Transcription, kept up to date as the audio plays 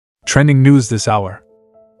Trending news this hour.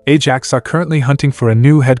 Ajax are currently hunting for a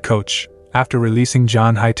new head coach after releasing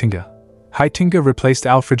John Heitinga. Heitinga replaced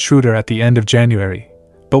Alfred Schroeder at the end of January,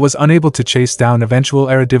 but was unable to chase down eventual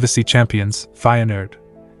Eredivisie champions, Feyenoord.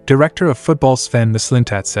 Director of football Sven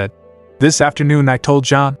Mislintat said, "This afternoon I told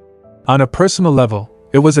John. On a personal level,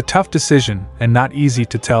 it was a tough decision and not easy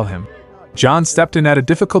to tell him. John stepped in at a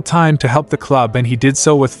difficult time to help the club and he did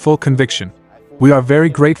so with full conviction. We are very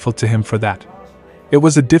grateful to him for that. It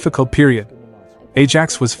was a difficult period.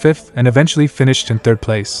 Ajax was 5th and eventually finished in 3rd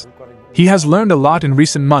place. He has learned a lot in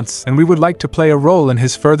recent months and we would like to play a role in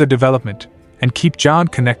his further development and keep John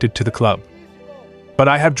connected to the club. But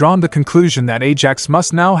I have drawn the conclusion that Ajax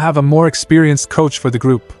must now have a more experienced coach for the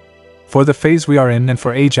group. For the phase we are in and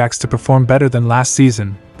for Ajax to perform better than last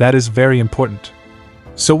season, that is very important."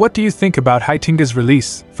 So what do you think about Heitinga's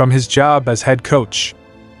release from his job as head coach?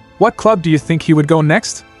 What club do you think he would go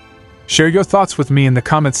next? Share your thoughts with me in the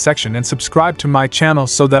comments section and subscribe to my channel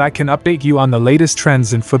so that I can update you on the latest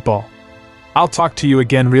trends in football. I'll talk to you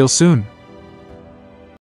again real soon.